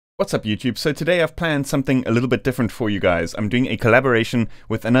What's up YouTube? So today I've planned something a little bit different for you guys. I'm doing a collaboration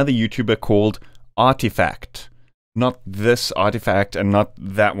with another YouTuber called Artifact. Not this Artifact and not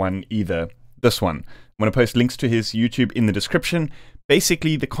that one either. This one. I'm going to post links to his YouTube in the description.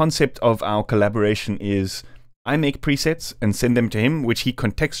 Basically the concept of our collaboration is I make presets and send them to him, which he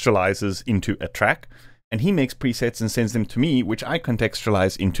contextualizes into a track. And he makes presets and sends them to me, which I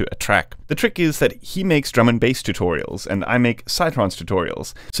contextualize into a track. The trick is that he makes drum and bass tutorials, and I make Psytrance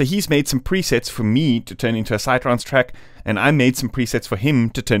tutorials. So he's made some presets for me to turn into a Psytrance track, and I made some presets for him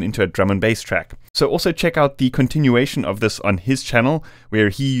to turn into a drum and bass track. So also check out the continuation of this on his channel, where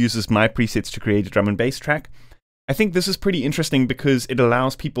he uses my presets to create a drum and bass track. I think this is pretty interesting because it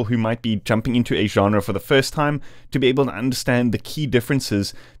allows people who might be jumping into a genre for the first time to be able to understand the key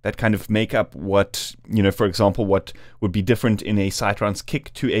differences that kind of make up what, for example, what would be different in a Psytrance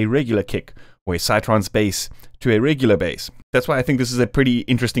kick to a regular kick, or a Psytrance bass to a regular bass. That's why I think this is a pretty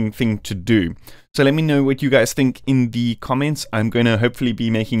interesting thing to do. So let me know what you guys think in the comments. I'm going to hopefully be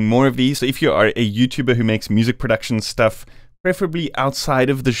making more of these. So if you are a YouTuber who makes music production stuff, preferably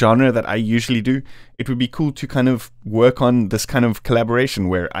outside of the genre that I usually do, it would be cool to kind of work on this kind of collaboration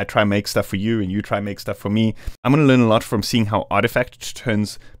where I try make stuff for you and you try make stuff for me. I'm going to learn a lot from seeing how Artifact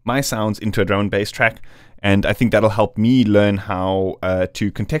turns my sounds into a drum and bass track, and I think that'll help me learn how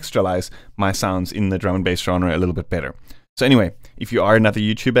to contextualize my sounds in the drum and bass genre a little bit better. So anyway, if you are another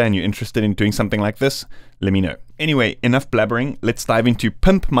YouTuber and you're interested in doing something like this, let me know. Anyway, enough blabbering, let's dive into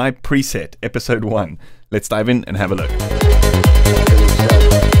Pimp My Preset, episode 1. Let's dive in and have a look.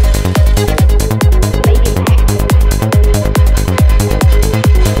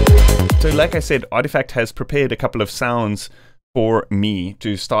 So like I said, Artifact has prepared a couple of sounds for me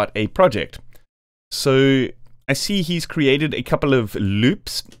to start a project. So I see he's created a couple of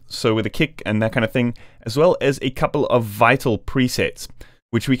loops, so with a kick and that kind of thing, as well as a couple of vital presets,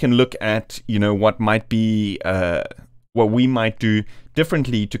 which we can look at, what might be, what we might do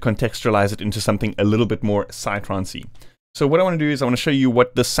differently to contextualize it into something a little bit more Psytrancey. So what I want to do is I want to show you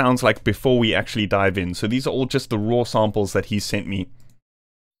what this sounds like before we actually dive in. So these are all just the raw samples that he sent me.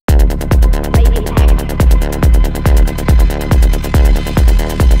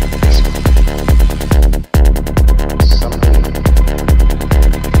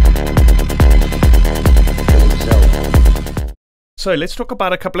 So let's talk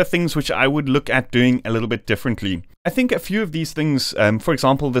about a couple of things which I would look at doing a little bit differently. I think a few of these things, for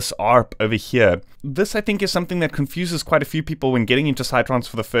example, this ARP over here, this I think is something that confuses quite a few people when getting into Psytrance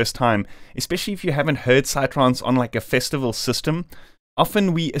for the first time, especially if you haven't heard Psytrance on like a festival system.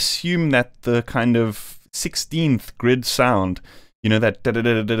 Often we assume that the kind of 16th grid sound, that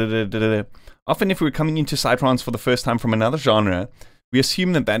da-da-da-da-da-da-da-da. Often if we're coming into Psytrance for the first time from another genre, we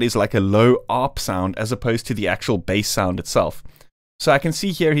assume that that is like a low ARP sound as opposed to the actual bass sound itself. So I can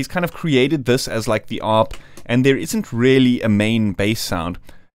see here he's kind of created this as like the ARP, and there isn't really a main bass sound.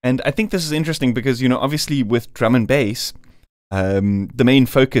 And I think this is interesting because, obviously with drum and bass, the main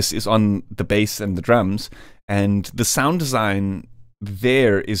focus is on the bass and the drums, and the sound design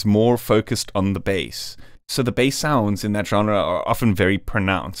there is more focused on the bass. So the bass sounds in that genre are often very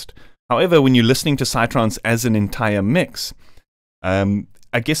pronounced. However, when you're listening to Psytrance as an entire mix,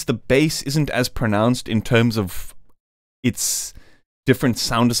 I guess the bass isn't as pronounced in terms of its different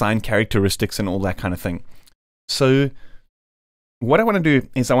sound design characteristics and all that kind of thing. So what I want to do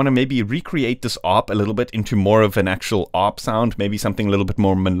is I want to maybe recreate this ARP a little bit into more of an actual ARP sound, maybe something a little bit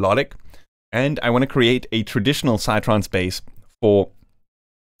more melodic. And I want to create a traditional Psytrance bass for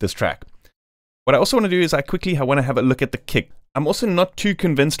this track. What I also want to do is I want to have a look at the kick. I'm also not too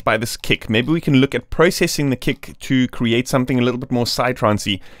convinced by this kick. Maybe we can look at processing the kick to create something a little bit more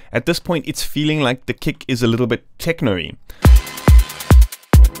Psytrancey. At this point, it's feeling like the kick is a little bit techno-y.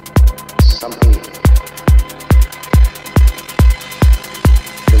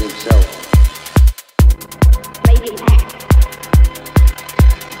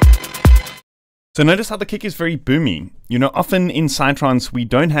 So notice how the kick is very boomy. Often in Psytrance we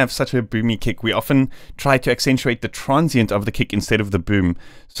don't have such a boomy kick. We often try to accentuate the transient of the kick instead of the boom.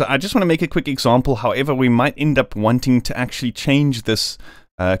 So I just want to make a quick example. However, we might end up wanting to actually change this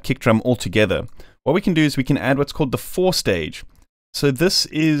kick drum altogether. What we can do is we can add what's called the 4-stage. So this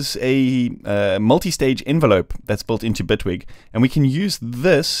is a multi-stage envelope that's built into Bitwig, and we can use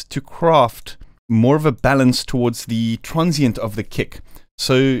this to craft more of a balance towards the transient of the kick.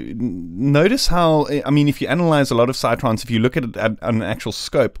 So notice how, if you analyze a lot of Psytrance, if you look at it on an actual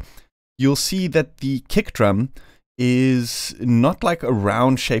scope, you'll see that the kick drum is not like a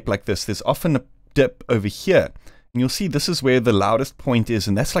round shape like this. There's often a dip over here. And you'll see this is where the loudest point is,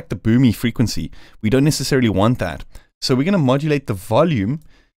 and that's like the boomy frequency. We don't necessarily want that. So we're going to modulate the volume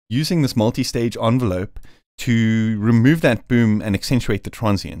using this multi-stage envelope to remove that boom and accentuate the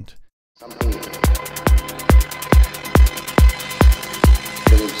transient.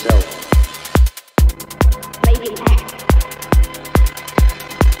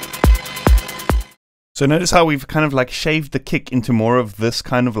 So notice how we've kind of like shaved the kick into more of this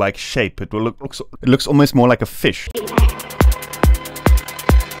kind of like shape. It looks almost more like a fish.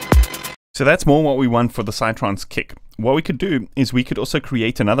 So that's more what we want for the Psytrance kick. What we could do is we could also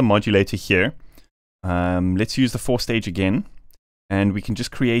create another modulator here. Let's use the 4-stage again. And we can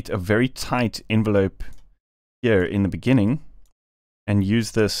just create a very tight envelope here in the beginning and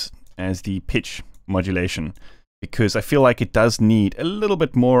use this as the pitch modulation, because I feel like it does need a little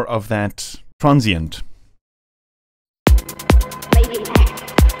bit more of that transient.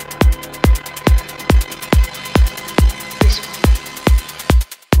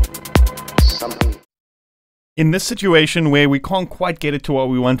 In this situation where we can't quite get it to what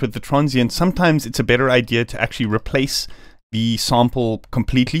we want with the transient, sometimes it's a better idea to actually replace the sample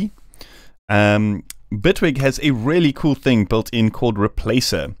completely. Bitwig has a really cool thing built in called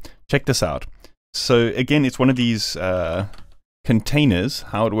Replacer. Check this out. So again, it's one of these containers.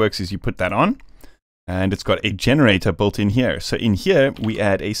 How it works is you put that on, and it's got a generator built in here. So in here, we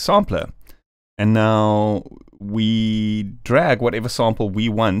add a sampler. And now we drag whatever sample we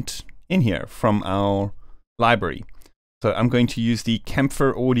want in here from our library. So I'm going to use the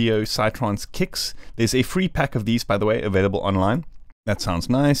Camphor Audio Psytrance kicks. There's a free pack of these, by the way, available online. That sounds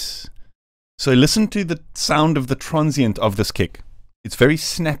nice. So listen to the sound of the transient of this kick. It's very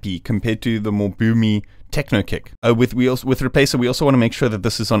snappy compared to the more boomy techno kick. With Replacer, we also want to make sure that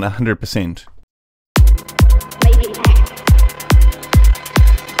this is on 100%.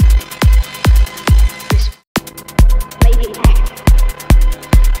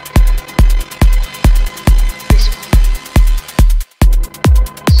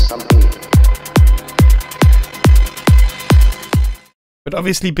 But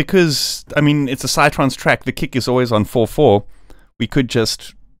obviously, because, I mean, it's a Psytrance track, the kick is always on 4/4, we could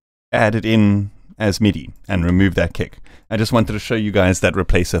just add it in as MIDI and remove that kick. I just wanted to show you guys that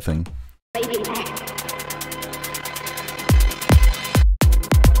Replacer thing.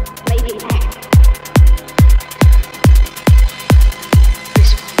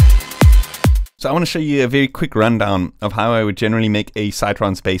 So I want to show you a very quick rundown of how I would generally make a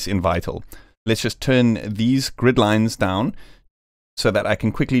Psytrance bass in Vital. Let's just turn these grid lines down so that I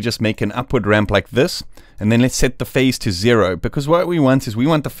can quickly just make an upward ramp like this, and then let's set the phase to 0, because what we want is we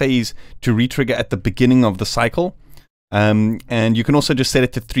want the phase to retrigger at the beginning of the cycle, and you can also just set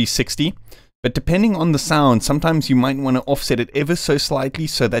it to 360, but depending on the sound, sometimes you might want to offset it ever so slightly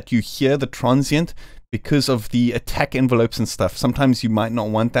so that you hear the transient because of the attack envelopes and stuff. Sometimes you might not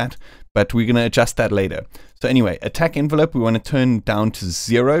want that, but we're going to adjust that later. So anyway, attack envelope we want to turn down to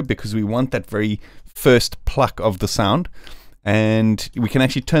 0 because we want that very first pluck of the sound. And we can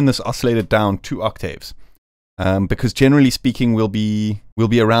actually turn this oscillator down 2 octaves, because generally speaking we'll be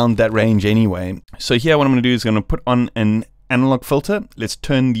around that range anyway. So here what I'm going to do is I'm going to put on an analog filter. Let's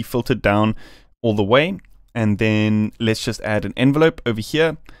turn the filter down all the way, and then let's just add an envelope over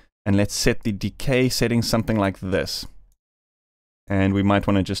here, and let's set the decay setting something like this. And we might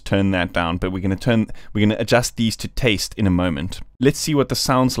want to just turn that down, but we're going to adjust these to taste in a moment. Let's see what this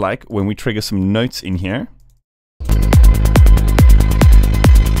sounds like when we trigger some notes in here.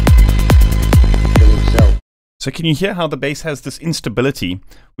 So can you hear how the bass has this instability?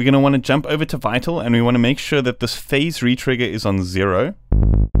 We're going to want to jump over to Vital, and we want to make sure that this phase retrigger is on 0.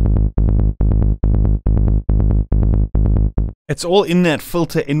 It's all in that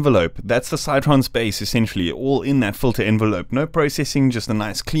filter envelope. That's the Psytrance bass, essentially, all in that filter envelope. No processing, just a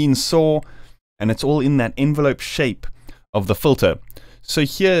nice clean saw, and it's all in that envelope shape of the filter. So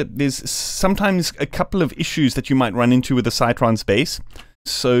here, there's sometimes a couple of issues that you might run into with the Psytrance bass.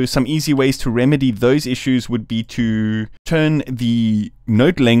 So some easy ways to remedy those issues would be to turn the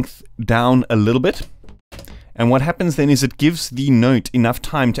note length down a little bit. And what happens then is it gives the note enough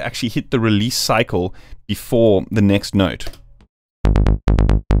time to actually hit the release cycle before the next note.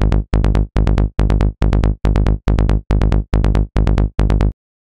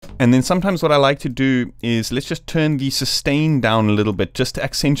 And then sometimes what I like to do is let's just turn the sustain down a little bit just to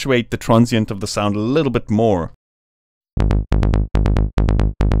accentuate the transient of the sound a little bit more.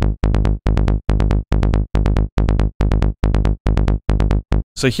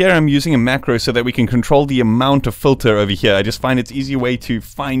 So here I'm using a macro so that we can control the amount of filter over here. I just find it's an easy way to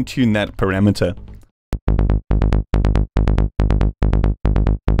fine-tune that parameter.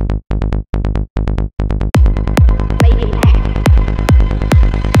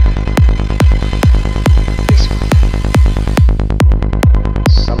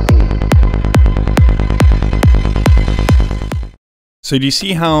 So do you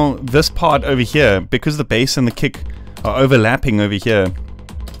see how this part over here, because the bass and the kick are overlapping over here,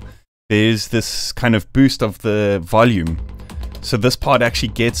 there's this kind of boost of the volume. So this part actually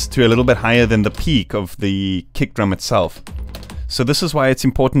gets to a little bit higher than the peak of the kick drum itself. So this is why it's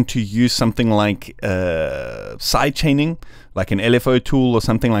important to use something like side chaining, like an LFO tool or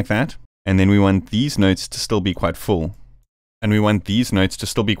something like that. And then we want these notes to still be quite full. And we want these notes to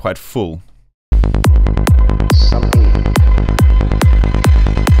still be quite full.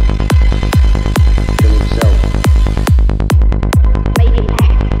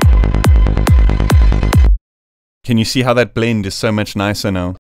 Can you see how that blend is so much nicer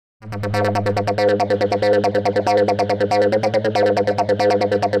now?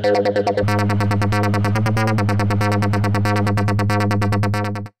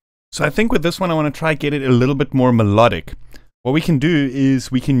 So I think with this one I want to try get it a little bit more melodic. What we can do is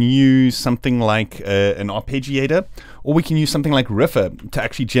we can use something like an arpeggiator, or we can use something like Riffer to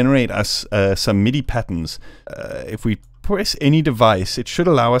actually generate us some MIDI patterns. If we press any device, it should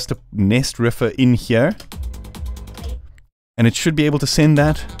allow us to nest Riffer in here. And it should be able to send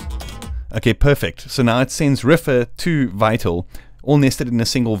that. Okay, perfect. So now it sends Riffer to Vital, all nested in a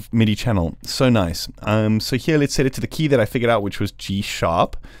single MIDI channel. So nice. So here, let's set it to the key that I figured out, which was G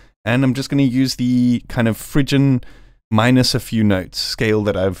sharp. And I'm just going to use the kind of Phrygian minus a few notes scale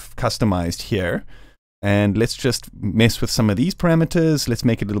that I've customized here. And let's just mess with some of these parameters. Let's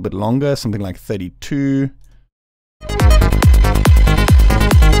make it a little bit longer, something like 32.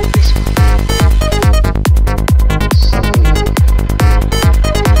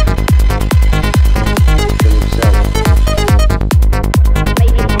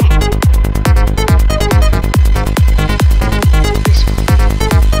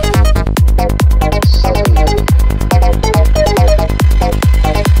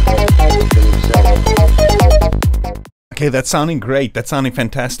 Okay, that's sounding great. That's sounding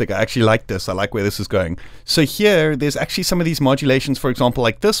fantastic. I actually like this. I like where this is going. So here, there's actually some of these modulations, for example,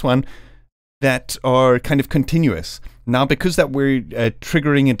 like this one, that are kind of continuous. Now, because that we're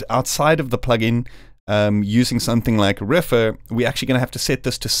triggering it outside of the plugin using something like Riffer, we're actually going to have to set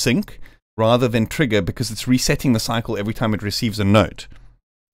this to sync rather than trigger, because it's resetting the cycle every time it receives a note.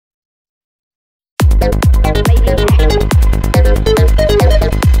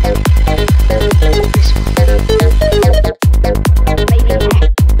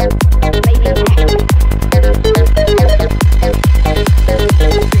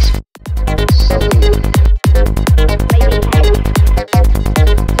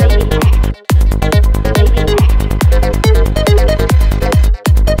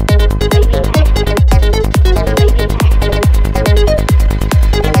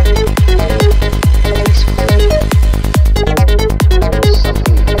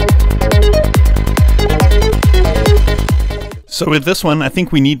 So with this one, I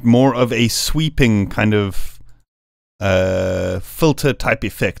think we need more of a sweeping kind of filter type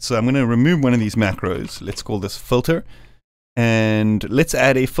effect. So I'm going to remove one of these macros. Let's call this filter. And let's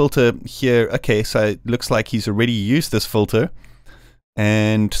add a filter here. Okay, so it looks like he's already used this filter.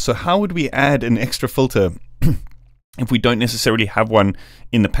 And so how would we add an extra filter if we don't necessarily have one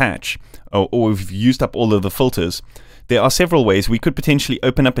in the patch, or we've used up all of the filters? There are several ways. We could potentially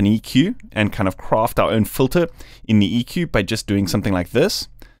open up an EQ and kind of craft our own filter in the EQ by just doing something like this.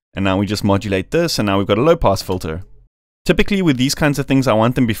 And now we just modulate this, and now we've got a low pass filter. Typically with these kinds of things, I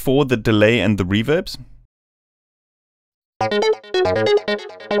want them before the delay and the reverbs.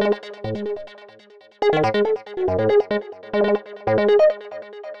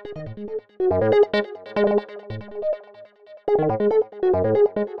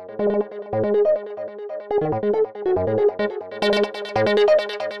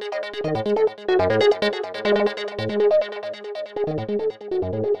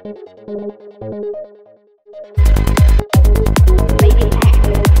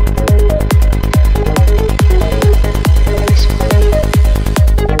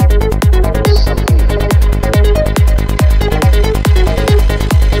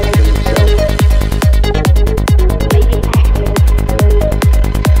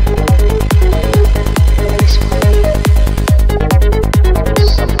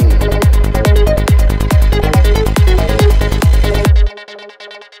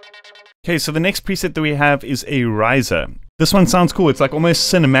 Okay, so the next preset that we have is a riser. This one sounds cool. It's like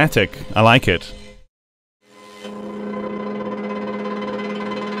almost cinematic. I like it.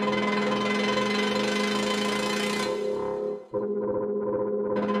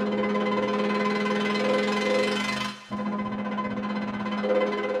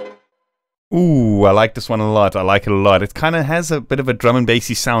 Ooh, I like this one a lot. I like it a lot. It kind of has a bit of a drum and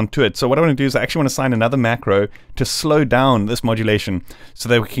bassy sound to it. So what I want to do is I actually want to assign another macro to slow down this modulation so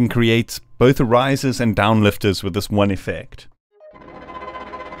that we can create both rises and downlifters with this one effect.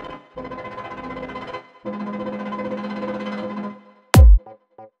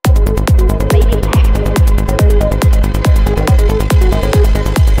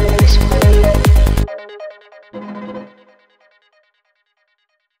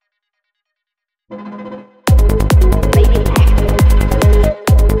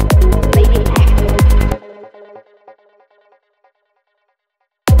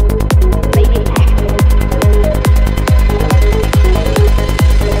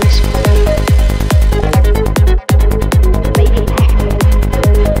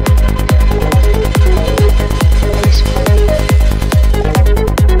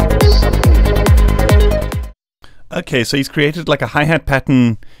 Okay, so he's created like a hi-hat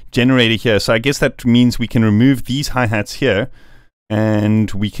pattern generator here. So I guess that means we can remove these hi-hats here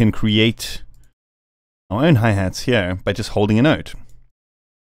and we can create our own hi-hats here by just holding a note.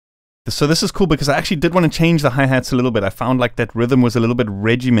 So this is cool because I actually did want to change the hi-hats a little bit. I found like that rhythm was a little bit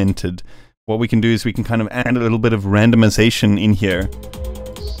regimented. What we can do is we can kind of add a little bit of randomization in here.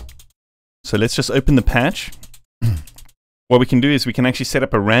 So let's just open the patch. What we can do is we can actually set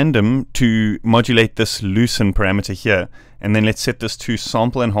up a random to modulate this loosen parameter here. And then let's set this to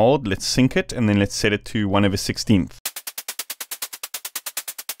sample and hold. Let's sync it, and then let's set it to 1/16.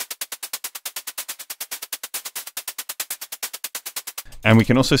 And we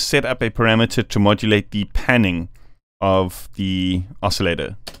can also set up a parameter to modulate the panning of the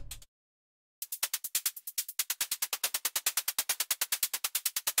oscillator.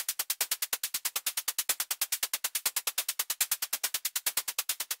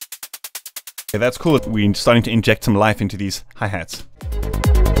 Okay, that's cool. We're starting to inject some life into these hi-hats.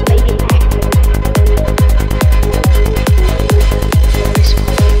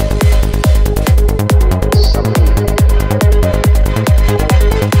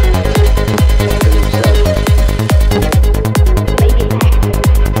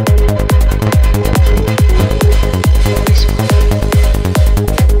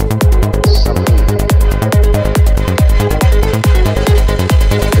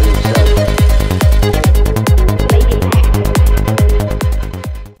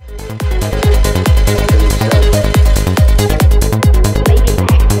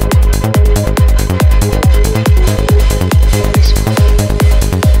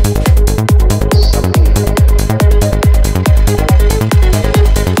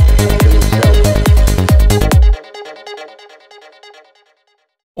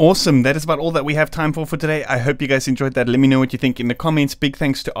 Awesome, that is about all that we have time for today. I hope you guys enjoyed that. Let me know what you think in the comments. Big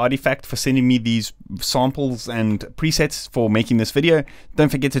thanks to Artifact for sending me these samples and presets for making this video. Don't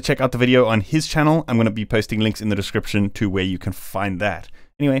forget to check out the video on his channel. I'm going to be posting links in the description to where you can find that.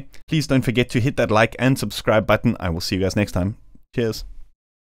 Anyway, please don't forget to hit that like and subscribe button. I will see you guys next time. Cheers.